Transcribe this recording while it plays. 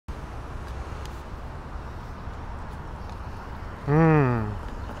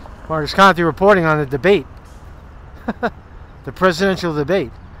Marcus Conte reporting on the debate. The presidential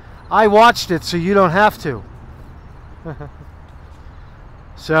debate. I watched it, so you don't have to.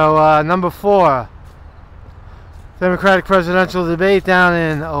 So, number 4. Democratic presidential debate down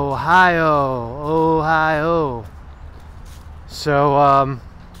in Ohio. So,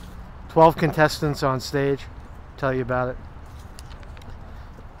 12 contestants on stage. Tell you about it.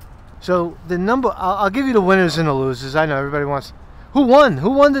 So, the number... I'll give you the winners and the losers. I know everybody wants... Who won?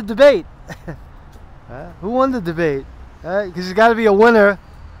 Who won the debate? Who won the debate? Because there's got to be a winner.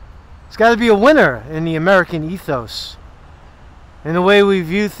 There's got to be a winner in the American ethos. In the way we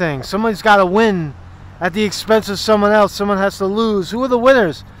view things. Someone's got to win at the expense of someone else. Someone has to lose. Who are the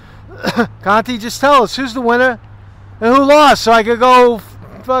winners? Conte, just tell us who's the winner and who lost, so I could go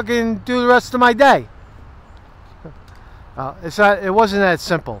fucking do the rest of my day. It's not. It wasn't that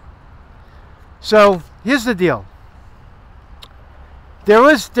simple. So here's the deal. There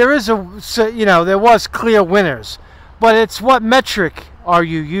was clear winners, but it's what metric are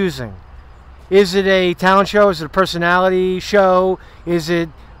you using? Is it a talent show? Is it a personality show? Is it,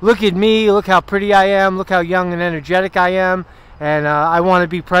 look at me, look how pretty I am, look how young and energetic I am, and I want to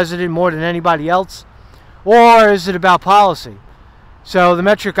be president more than anybody else? Or is it about policy? So the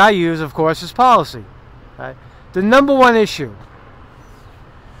metric I use, of course, is policy. Right? The number one issue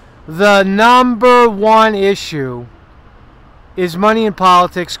is money in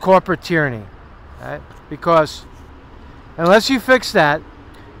politics, corporate tyranny. Right? Because unless you fix that,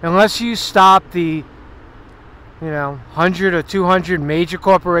 unless you stop the 100 or 200 major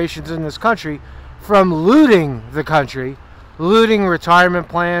corporations in this country from looting the country, looting retirement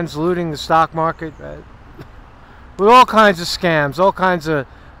plans, looting the stock market, right? With all kinds of scams, all kinds of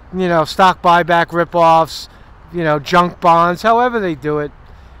stock buyback ripoffs, junk bonds, however they do it,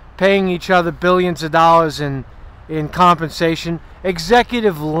 paying each other billions of dollars in compensation,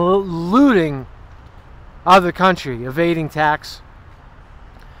 executive looting of the country, evading tax,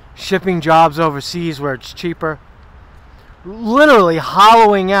 shipping jobs overseas where it's cheaper, literally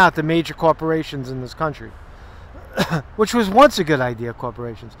hollowing out the major corporations in this country, which was once a good idea,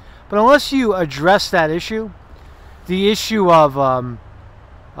 corporations. But unless you address that issue, the issue of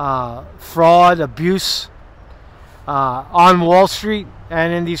fraud, abuse on Wall Street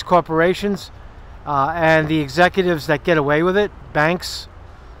and in these corporations, and the executives that get away with it, banks,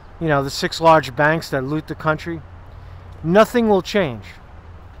 the 6 large banks that loot the country, nothing will change.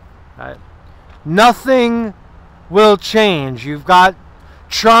 Right? Nothing will change. You've got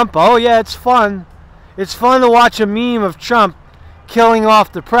Trump. Oh yeah, it's fun. It's fun to watch a meme of Trump killing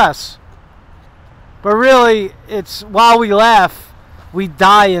off the press. But really, it's while we laugh, we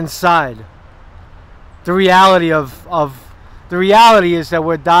die inside. The reality is that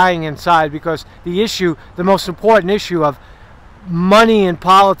we're dying inside because the most important issue of money in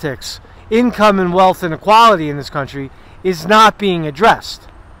politics, income and wealth inequality in this country is not being addressed.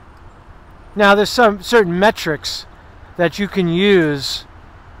 Now, there's some certain metrics that you can use,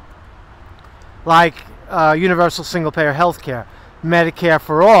 like universal single-payer health care, Medicare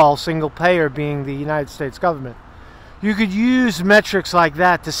for all, single-payer being the United States government. You could use metrics like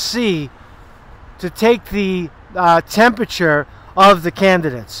that to take the temperature of the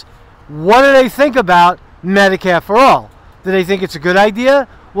candidates. What do they think about Medicare for all? Do they think it's a good idea?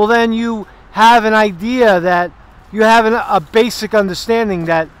 Well, then you have an idea that you have a basic understanding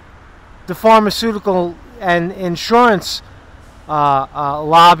that the pharmaceutical and insurance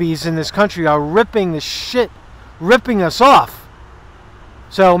lobbies in this country are ripping us off.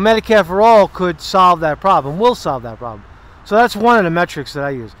 So Medicare for all could solve that problem, will solve that problem. So that's one of the metrics that I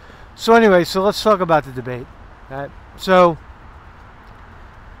use. So anyway, so let's talk about the debate. Right? So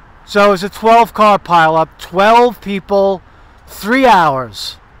it's a 12-car pileup, 12 people, 3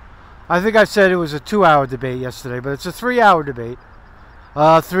 hours. I think I said it was a 2-hour debate yesterday, but it's a 3-hour debate.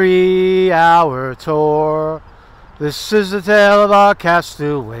 A 3-hour tour. This is the tale of our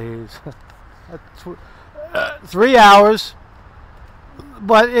castaways. 3 hours.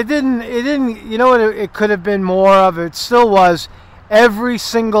 But it didn't, you know what it could have been more of? It still was. Every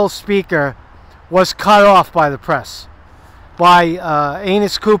single speaker was cut off by the press. By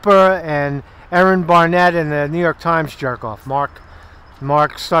Anus Cooper and Erin Barnett and the New York Times jerk-off.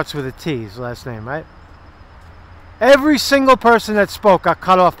 Mark starts with a T, his last name, right? Every single person that spoke got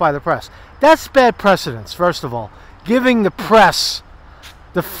cut off by the press. That's bad precedence, first of all. Giving the press,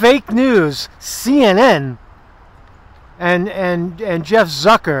 the fake news, CNN, and Jeff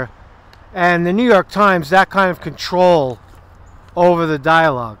Zucker, and the New York Times, that kind of control over the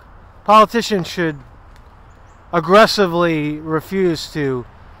dialogue. Politicians should aggressively refuse to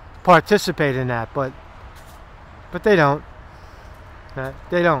participate in that, but they don't.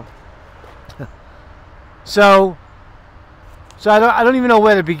 They don't. So I don't even know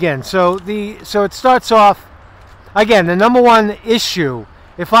where to begin. So it starts off again. The number one issue.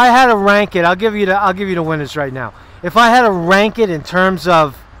 If I had to rank it, I'll give you the winners right now. If I had to rank it in terms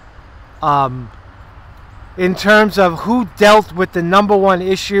of who dealt with the number one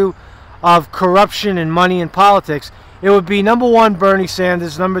issue of corruption and money in politics, it would be number one Bernie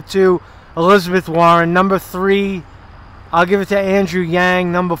Sanders, number two Elizabeth Warren, number three I'll give it to Andrew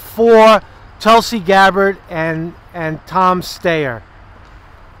Yang, number four Tulsi Gabbard and Tom Steyer.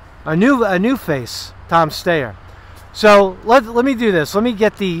 A new face, Tom Steyer. So let me do this. Let me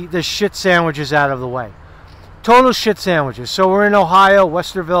get the shit sandwiches out of the way. Total shit sandwiches. So we're in Ohio,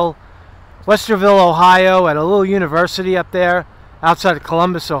 Westerville, Ohio, at a little university up there outside of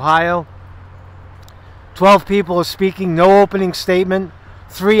Columbus, Ohio. 12 people are speaking, no opening statement.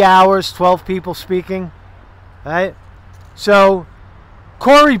 3 hours, 12 people speaking. Right? So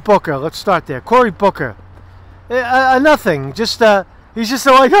Cory Booker, let's start there. Cory Booker, nothing. Just he's just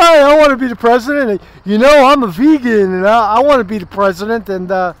like, hey, I want to be the president. You know, I'm a vegan, and I want to be the president. And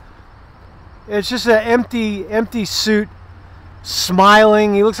it's just an empty suit,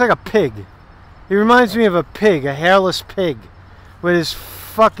 smiling. He looks like a pig. He reminds me of a pig, a hairless pig, with his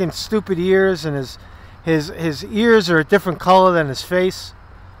fucking stupid ears, and his ears are a different color than his face.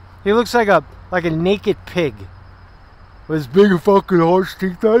 He looks like a naked pig with his big fucking horse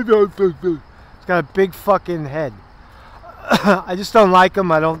teeth. He's got a big fucking head. I just don't like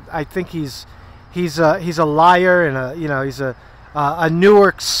him. I think he's a liar, and he's a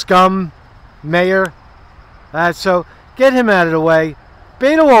Newark scum mayor. So get him out of the way.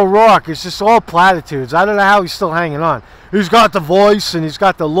 Beto O'Rourke is just all platitudes. I don't know how he's still hanging on. He's got the voice, and he's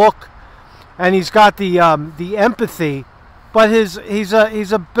got the look, and he's got the empathy, but he's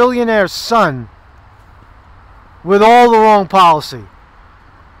a billionaire's son with all the wrong policy.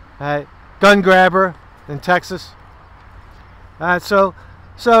 Gun grabber in Texas. So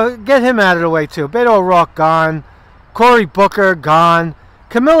get him out of the way too. Beto O'Rourke gone. Cory Booker gone.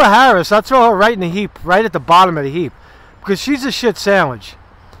 Kamala Harris, I'll throw her right in the heap, right at the bottom of the heap, because she's a shit sandwich.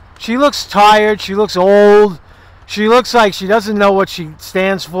 She looks tired. She looks old. She looks like she doesn't know what she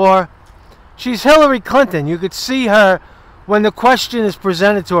stands for. She's Hillary Clinton. You could see her when the question is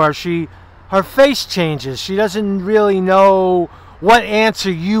presented to her. Her face changes. She doesn't really know what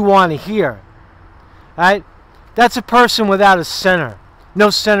answer you want to hear. Right? That's a person without a center. No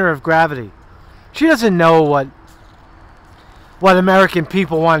center of gravity. She doesn't know what American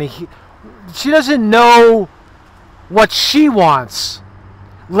people want to hear. She doesn't know what she wants,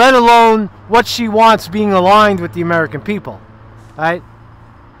 let alone what she wants being aligned with the American people. Right?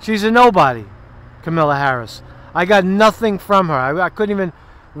 She's a nobody, Kamala Harris. I got nothing from her. I couldn't even...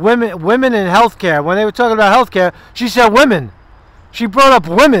 Women in healthcare. When they were talking about healthcare, she said women. She brought up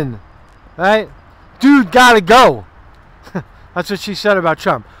women. Right? Dude gotta go. That's what she said about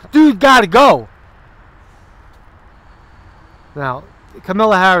Trump. Dude gotta go. Now,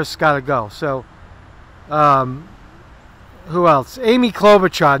 Kamala Harris gotta go. So, who else? Amy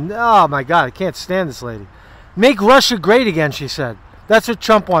Klobuchar. Oh my God, I can't stand this lady. Make Russia great again, she said. That's what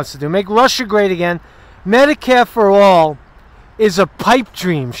Trump wants to do. Make Russia great again. Medicare for all is a pipe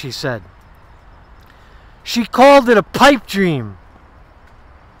dream, she said. She called it a pipe dream.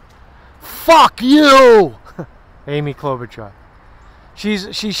 Fuck you, Amy Klobuchar.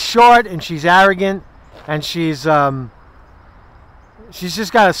 She's short and she's arrogant, and she's just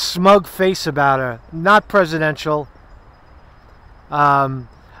got a smug face about her. Not presidential.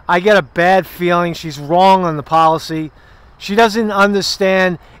 I get a bad feeling she's wrong on the policy. She doesn't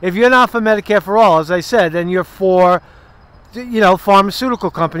understand. If you're not for Medicare for all, as I said, then you're for,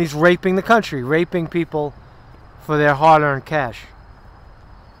 pharmaceutical companies raping the country, raping people for their hard-earned cash.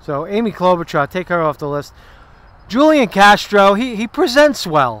 So Amy Klobuchar, take her off the list. Julian Castro, he presents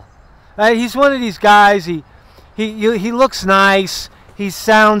well. He's one of these guys. He looks nice. He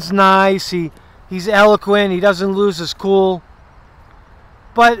sounds nice. He's eloquent. He doesn't lose his cool.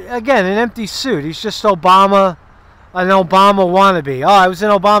 But again, an empty suit. He's just Obama, an Obama wannabe. Oh, I was in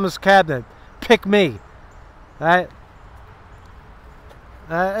Obama's cabinet. Pick me. Right?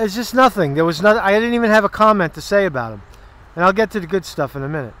 It's just nothing. There was nothing. I didn't even have a comment to say about him. And I'll get to the good stuff in a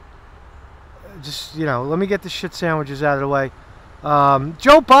minute. Just, let me get the shit sandwiches out of the way.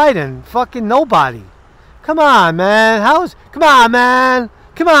 Joe Biden, fucking nobody. Come on, man. Come on, man.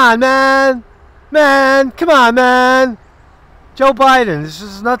 Come on, man. Man, come on, man. Joe Biden, this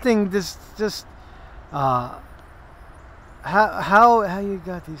is nothing. How you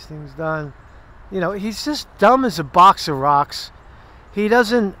got these things done? He's just dumb as a box of rocks. he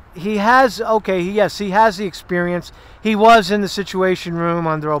doesn't. He has yes, he has the experience. He was in the Situation Room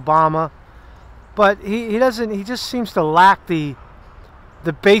under Obama, but he doesn't. He just seems to lack the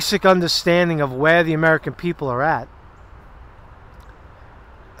basic understanding of where the American people are at.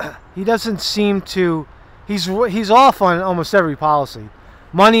 He doesn't seem to. He's off on almost every policy.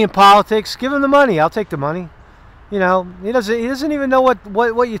 Money and politics. Give him the money. I'll take the money. You know, he doesn't even know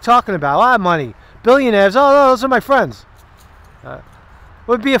what you're talking about. I have money. Billionaires. Oh no, those are my friends.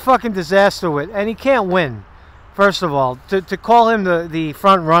 Would be a fucking disaster and he can't win. First of all, to call him the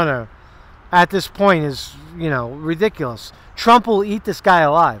front runner at this point is, you know, ridiculous. Trump will eat this guy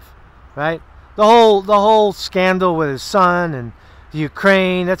alive, right? The whole scandal with his son and the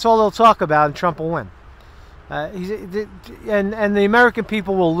Ukraine, that's all they'll talk about, and Trump will win. And the American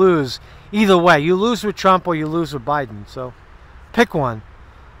people will lose either way. You lose with Trump or you lose with Biden. So pick one.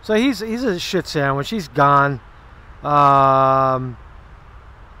 So he's a shit sandwich. He's gone.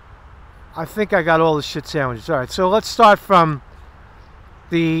 I think I got all the shit sandwiches. All right, so let's start from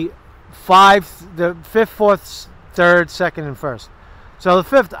the 5th, 4th, 3rd, 2nd, and 1st. So the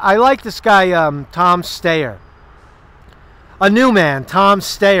 5th, I like this guy, Tom Steyer. A new man, Tom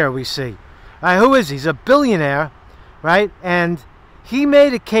Steyer, we see. Who is he? He's a billionaire, right? And he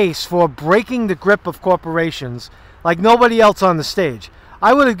made a case for breaking the grip of corporations like nobody else on the stage.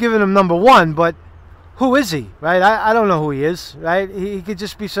 I would have given him number 1, but who is he, right? I don't know who he is, right? He could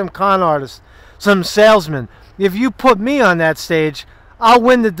just be some con artist, some salesman. If you put me on that stage, I'll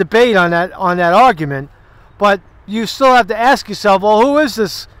win the debate on that argument. But you still have to ask yourself, well, who is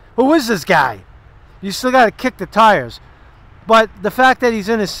this? Who is this guy? You still got to kick the tires. But the fact that he's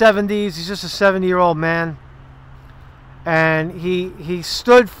in his 70s, he's just a 70-year-old man, and he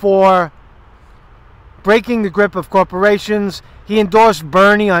stood for breaking the grip of corporations. He endorsed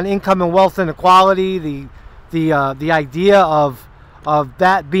Bernie on income and wealth inequality, the idea of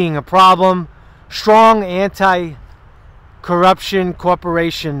that being a problem. Strong anti-corruption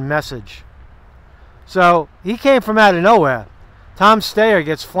corporation message. So he came from out of nowhere. Tom Steyer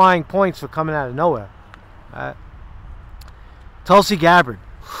gets flying points for coming out of nowhere. Tulsi Gabbard.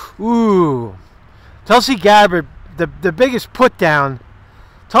 Ooh. Tulsi Gabbard, the biggest put down.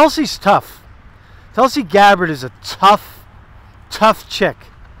 Tulsi's tough. Tulsi Gabbard is a tough chick.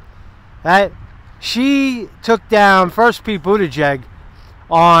 Right? She took down first Pete Buttigieg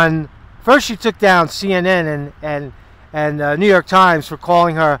on. First, she took down CNN and New York Times for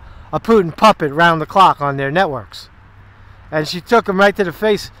calling her a Putin puppet round the clock on their networks, and she took them right to the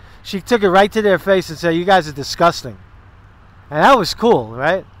face. She took it right to their face and said, "You guys are disgusting," and that was cool,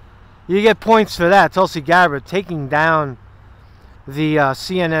 right? You get points for that. Tulsi Gabbard taking down the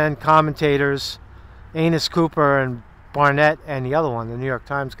CNN commentators, Enos Cooper and Barnett, and the other one, the New York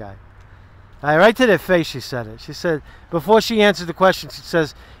Times guy. Right to their face, she said it. She said, before she answered the question, she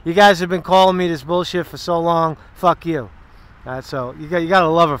says, "You guys have been calling me this bullshit for so long. Fuck you." So you got to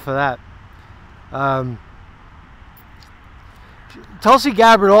love her for that. Tulsi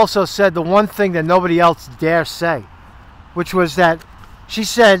Gabbard also said the one thing that nobody else dare say, which was that she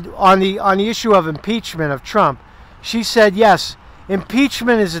said on the issue of impeachment of Trump, she said, yes,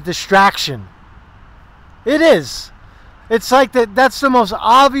 impeachment is a distraction. It is. It's like that's the most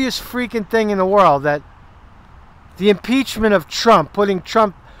obvious freaking thing in the world, that the impeachment of Trump, putting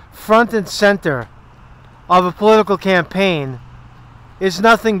Trump front and center of a political campaign, is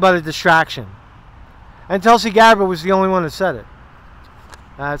nothing but a distraction. And Tulsi Gabbard was the only one that said it.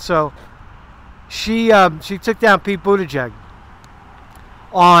 So she took down Pete Buttigieg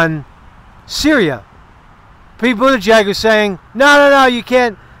on Syria. Pete Buttigieg was saying, no, you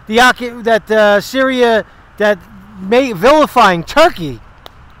can't. Syria, that vilifying Turkey.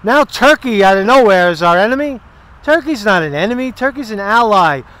 Now Turkey out of nowhere is our enemy. Turkey's not an enemy. Turkey's an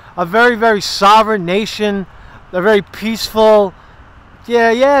ally. A very, very sovereign nation. They're very peaceful.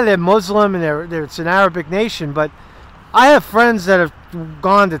 Yeah, they're Muslim and it's an Arabic nation. But I have friends that have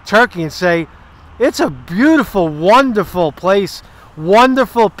gone to Turkey and say, it's a beautiful, wonderful place.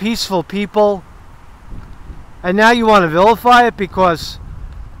 Wonderful, peaceful people. And now you want to vilify it because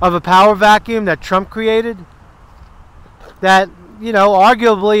of a power vacuum that Trump created? That,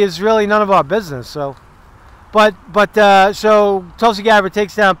 arguably is really none of our business. So, so Tulsi Gabbard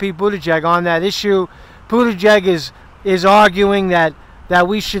takes down Pete Buttigieg on that issue. Buttigieg is arguing that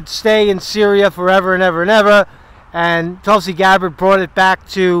we should stay in Syria forever and ever and ever. And Tulsi Gabbard brought it back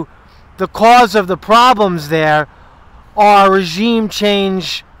to the cause of the problems there are regime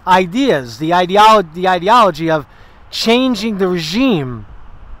change ideas. The ideology of changing the regime,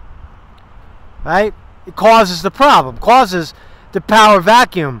 right? It causes the problem, causes the power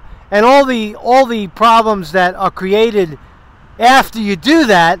vacuum, and all the problems that are created after you do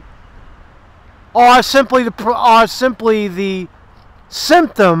that are simply the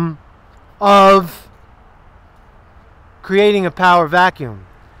symptom of creating a power vacuum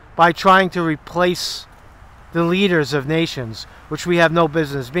by trying to replace the leaders of nations, which we have no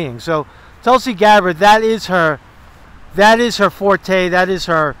business being. So Tulsi Gabbard, that is her forte, that is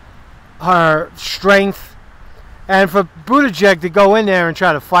her strength. And for Buttigieg to go in there and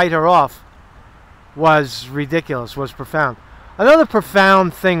try to fight her off was ridiculous, was profound. Another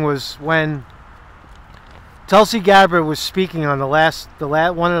profound thing was when Tulsi Gabbard was speaking on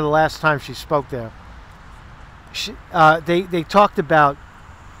one of the last times she spoke there. They talked about.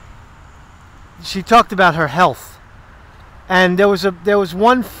 She talked about her health, and there was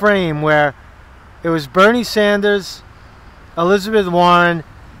one frame where it was Bernie Sanders, Elizabeth Warren,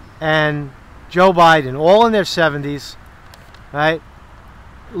 and Joe Biden, all in their 70s, right?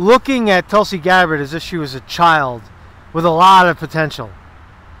 Looking at Tulsi Gabbard as if she was a child with a lot of potential.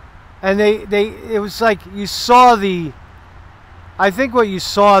 And it was like you saw I think what you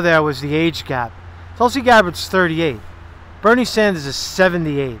saw there was the age gap. Tulsi Gabbard's 38. Bernie Sanders is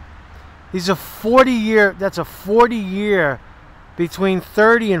 78. That's a 40 year between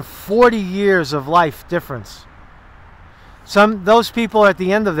 30 and 40 years of life difference. Those people are at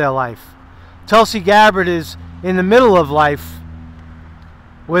the end of their life. Tulsi Gabbard is in the middle of life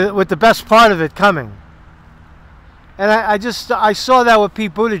with the best part of it coming. And I saw that with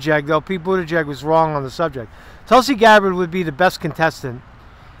Pete Buttigieg, though Pete Buttigieg was wrong on the subject. Tulsi Gabbard would be the best contestant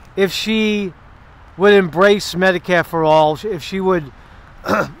if she would embrace Medicare for all, if she would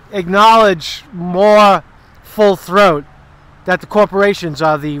acknowledge more full throat that the corporations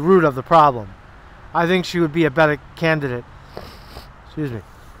are the root of the problem. I think she would be a better candidate. Excuse me.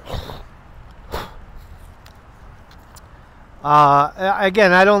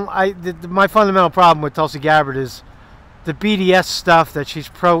 Again, my fundamental problem with Tulsi Gabbard is the BDS stuff, that she's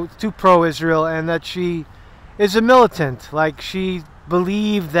too pro-Israel, and that she is a militant. Like, she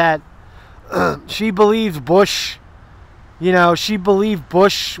believed that she believed Bush, she believed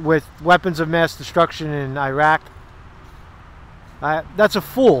Bush with weapons of mass destruction in Iraq. That's a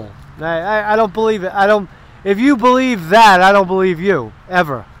fool. I don't believe it. If you believe that, I don't believe you,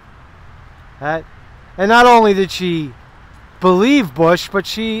 ever. And not only did she believe Bush, but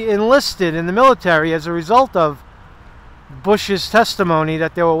she enlisted in the military as a result of Bush's testimony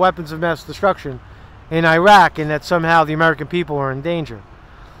that there were weapons of mass destruction in Iraq and that somehow the American people were in danger.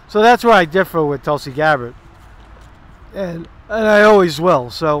 So that's where I differ with Tulsi Gabbard. And I always will.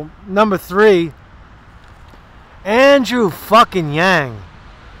 So, number 3, Andrew fucking Yang.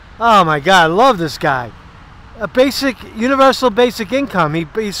 Oh my God, I love this guy. Universal basic income.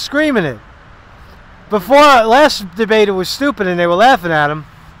 He's screaming it. Before, last debate, it was stupid and they were laughing at him.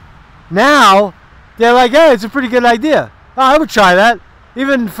 Now, they're like, hey, it's a pretty good idea. Oh, I would try that.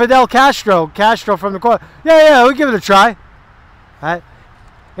 Even Fidel Castro from the corner. Yeah, we'll give it a try. Right?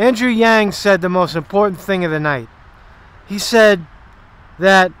 Andrew Yang said the most important thing of the night. He said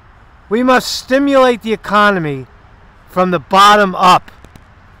that we must stimulate the economy from the bottom up.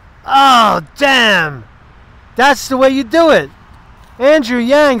 Oh, damn. That's the way you do it. Andrew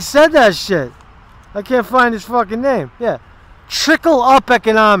Yang said that shit. I can't find his fucking name. Yeah. Trickle up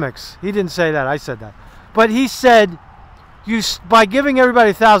economics. He didn't say that. I said that. But he said, by giving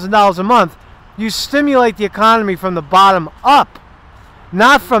everybody $1,000 a month, you stimulate the economy from the bottom up,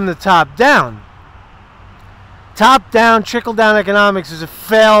 not from the top down. Top down, trickle down economics is a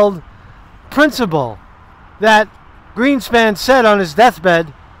failed principle that Greenspan said on his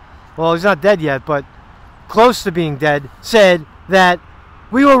deathbed. Well, he's not dead yet, but close to being dead, said that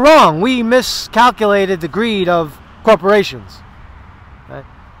we were wrong. We miscalculated the greed of corporations. Right?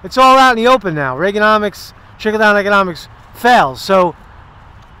 It's all out in the open now. Reaganomics, trickle-down economics fails. So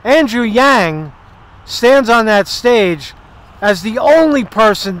Andrew Yang stands on that stage as the only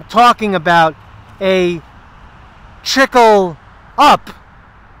person talking about a trickle-up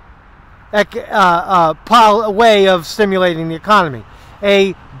way of stimulating the economy.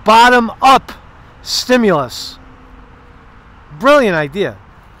 A bottom-up stimulus. Brilliant idea,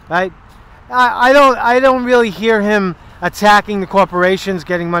 right? I don't really hear him attacking the corporations,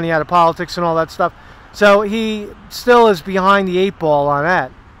 getting money out of politics and all that stuff. So he still is behind the 8 ball on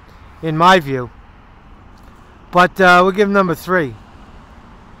that, in my view. But we'll give him number 3.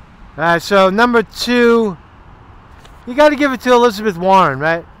 So number 2, you got to give it to Elizabeth Warren,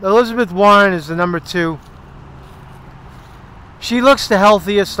 right? Elizabeth Warren is the number 2. She looks the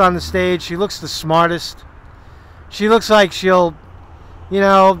healthiest on the stage. She looks the smartest. She looks like she'll,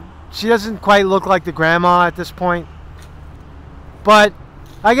 she doesn't quite look like the grandma at this point. But,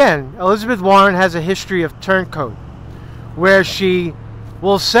 again, Elizabeth Warren has a history of turncoat. where she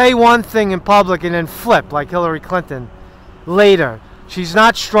will say one thing in public and then flip like Hillary Clinton later. She's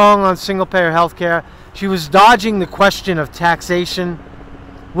not strong on single-payer health care. She was dodging the question of taxation.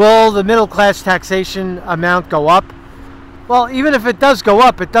 Will the middle-class taxation amount go up? Well, even if it does go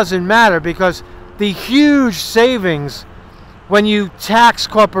up, it doesn't matter, because the huge savings when you tax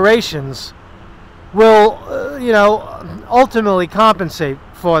corporations will, ultimately compensate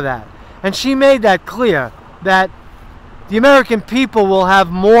for that. And she made that clear, that the American people will have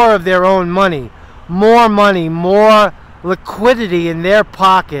more of their own money, more liquidity in their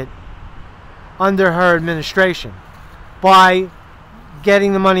pocket under her administration by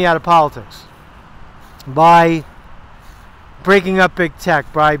getting the money out of politics, by breaking up big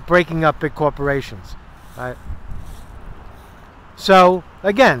tech, by breaking up big corporations. Right? So,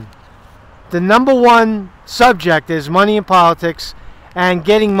 again, the number one subject is money in politics and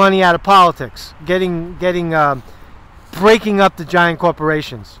getting money out of politics, breaking up the giant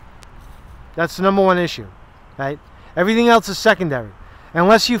corporations. That's the number one issue, right? Everything else is secondary.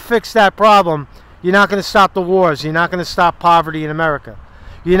 Unless you fix that problem, you're not going to stop the wars. You're not going to stop poverty in America.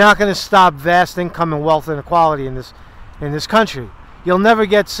 You're not going to stop vast income and wealth inequality in this country. You'll never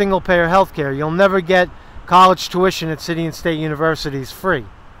get single-payer health care. You'll never get college tuition at city and state universities free.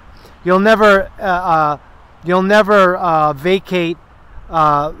 You'll never vacate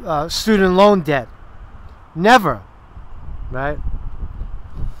student loan debt. Never. Right?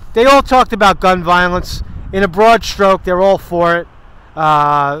 They all talked about gun violence. In a broad stroke, they're all for it.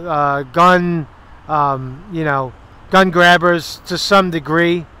 Gun grabbers to some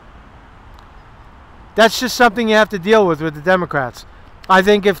degree. That's just something you have to deal with the Democrats. I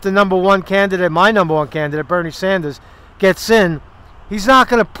think if the number one candidate, my number one candidate, Bernie Sanders, gets in, he's not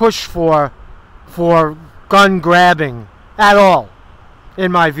going to push for gun grabbing at all,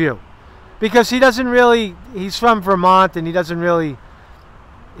 in my view, because he doesn't really. He's from Vermont, and he doesn't really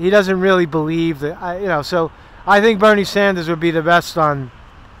believe that. So I think Bernie Sanders would be the best on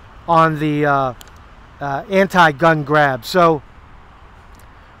the anti-gun grab. So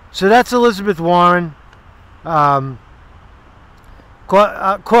that's Elizabeth Warren.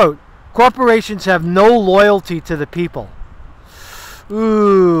 Quote, corporations have no loyalty to the people.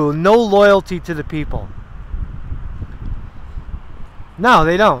 Ooh, no loyalty to the people. No,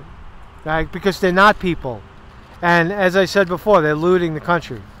 they don't. Right? Because they're not people. And as I said before, they're looting the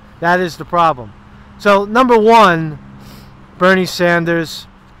country. That is the problem. So, number one, Bernie Sanders.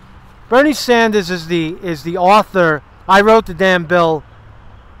 Bernie Sanders is the author. I wrote the damn bill.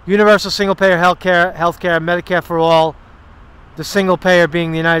 Universal single-payer healthcare, Medicare for all. The single-payer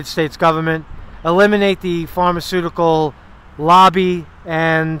being the United States government. Eliminate the pharmaceutical lobby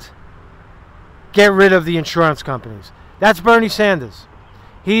and get rid of the insurance companies. That's Bernie Sanders.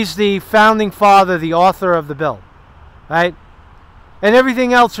 He's the founding father, the author of the bill. Right? And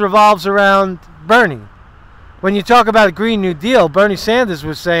everything else revolves around Bernie. When you talk about a Green New Deal, Bernie Sanders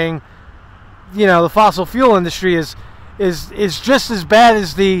was saying, the fossil fuel industry is just as bad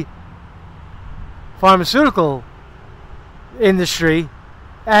as the pharmaceutical industry,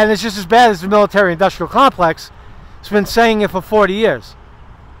 and it's just as bad as the military-industrial complex. It's been saying it for 40 years.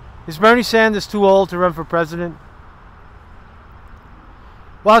 Is Bernie Sanders too old to run for president?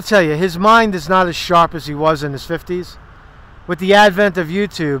 Well, I'll tell you, his mind is not as sharp as he was in his 50s. With the advent of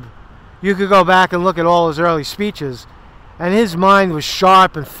YouTube, you could go back and look at all his early speeches, and his mind was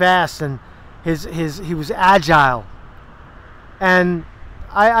sharp and fast, and he was agile. And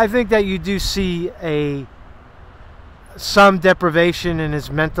I think that you do see some deprivation in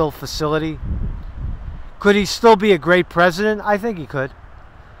his mental facility. Could he still be a great president? I think he could.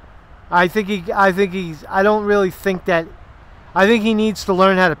 I think he needs to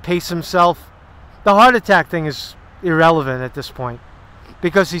learn how to pace himself. The heart attack thing is irrelevant at this point,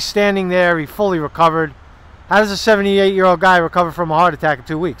 because he's standing there, he fully recovered. How does a 78-year-old guy recover from a heart attack in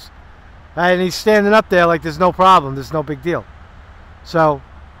 2 weeks? And he's standing up there like there's no problem, there's no big deal. So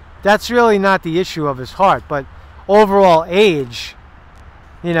that's really not the issue of his heart. But overall age,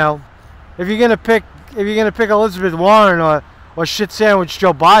 if you're gonna pick Elizabeth Warren or shit sandwich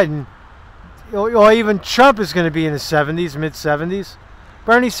Joe Biden, or even Trump is going to be in his 70s, mid-70s,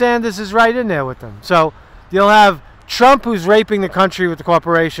 Bernie Sanders is right in there with them. So you'll have Trump, who's raping the country with the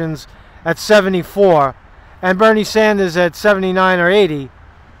corporations, at 74, and Bernie Sanders at 79 or 80.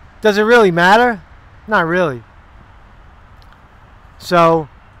 Does it really matter? Not really. So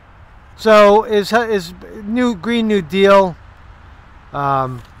is Green New Deal,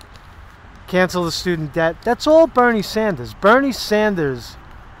 cancel the student debt, that's all Bernie Sanders. Bernie Sanders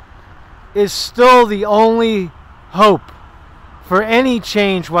is still the only hope for any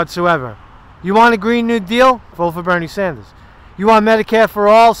change whatsoever You want a Green New Deal? Vote for Bernie Sanders. You want Medicare for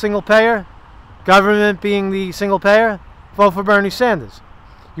all, single payer, government being the single payer? Vote for Bernie Sanders.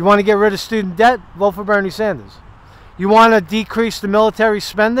 You want to get rid of student debt? Vote for Bernie Sanders. You want to decrease the military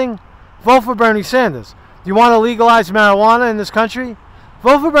spending? Vote for Bernie Sanders. You want to legalize marijuana in this country?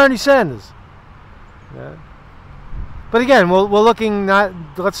 Vote for Bernie Sanders. Yeah. But again, we're looking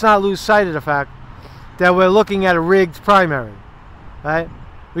let's not lose sight of the fact that we're looking at a rigged primary, right?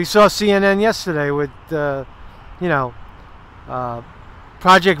 We saw CNN yesterday with,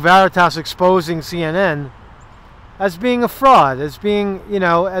 Project Veritas exposing CNN as being a fraud, as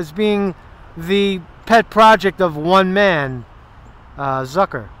being the pet project of one man,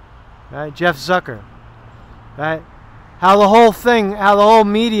 Zucker, right? Jeff Zucker, right? How the whole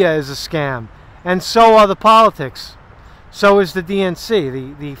media is a scam, and so are the politics. So is the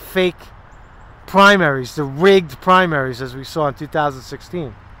DNC, the fake primaries, the rigged primaries, as we saw in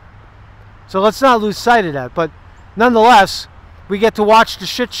 2016. So let's not lose sight of that. But nonetheless, we get to watch the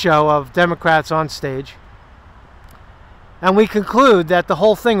shit show of Democrats on stage, and we conclude that the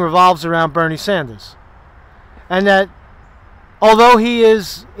whole thing revolves around Bernie Sanders. And that although he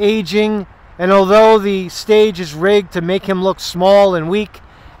is aging, and although the stage is rigged to make him look small and weak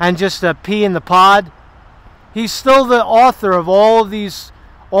and just a pea in the pod, he's still the author of all of these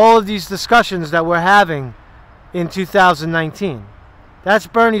discussions that we're having in 2019. That's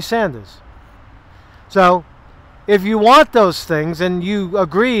Bernie Sanders. So, if you want those things and you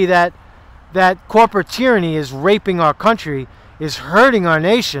agree that corporate tyranny is raping our country, is hurting our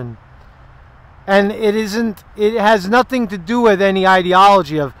nation, and it has nothing to do with any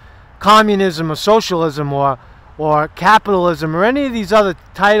ideology of communism or socialism or capitalism or any of these other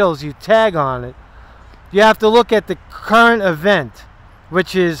titles you tag on it, you have to look at the current event,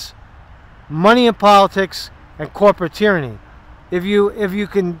 which is money in politics and corporate tyranny. If you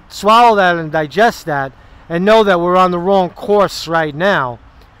can swallow that and digest that and know that we're on the wrong course right now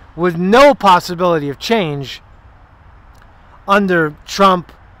with no possibility of change under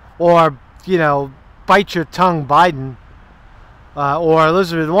Trump or, bite your tongue Biden or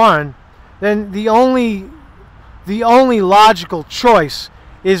Elizabeth Warren, then the only logical choice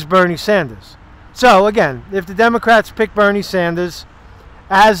is Bernie Sanders. So again, if the Democrats pick Bernie Sanders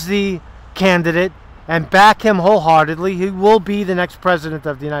as the candidate and back him wholeheartedly, he will be the next president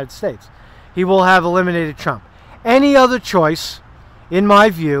of the United States. He will have eliminated Trump. Any other choice, in my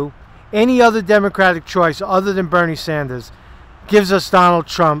view, any other Democratic choice other than Bernie Sanders gives us Donald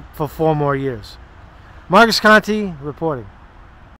Trump for 4 more years. Marcus Conte reporting.